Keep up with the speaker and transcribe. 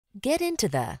Get into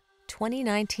the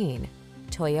 2019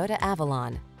 Toyota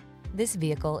Avalon. This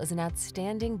vehicle is an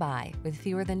outstanding buy with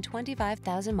fewer than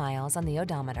 25,000 miles on the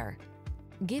odometer.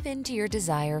 Give in to your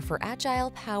desire for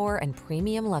agile power and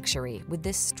premium luxury with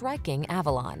this striking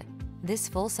Avalon. This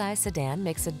full-size sedan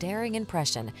makes a daring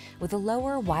impression with a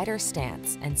lower, wider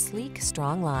stance and sleek,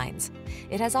 strong lines.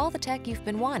 It has all the tech you've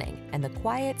been wanting and the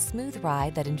quiet, smooth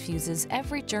ride that infuses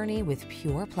every journey with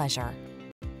pure pleasure.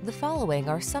 The following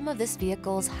are some of this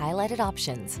vehicle's highlighted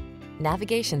options: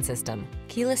 navigation system,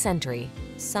 keyless entry,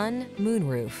 sun,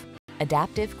 moonroof,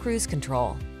 adaptive cruise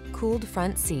control, cooled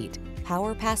front seat,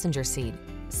 power passenger seat,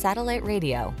 satellite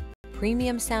radio,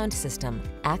 premium sound system,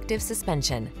 active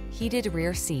suspension, heated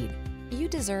rear seat. You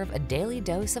deserve a daily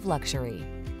dose of luxury.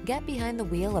 Get behind the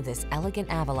wheel of this elegant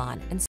Avalon and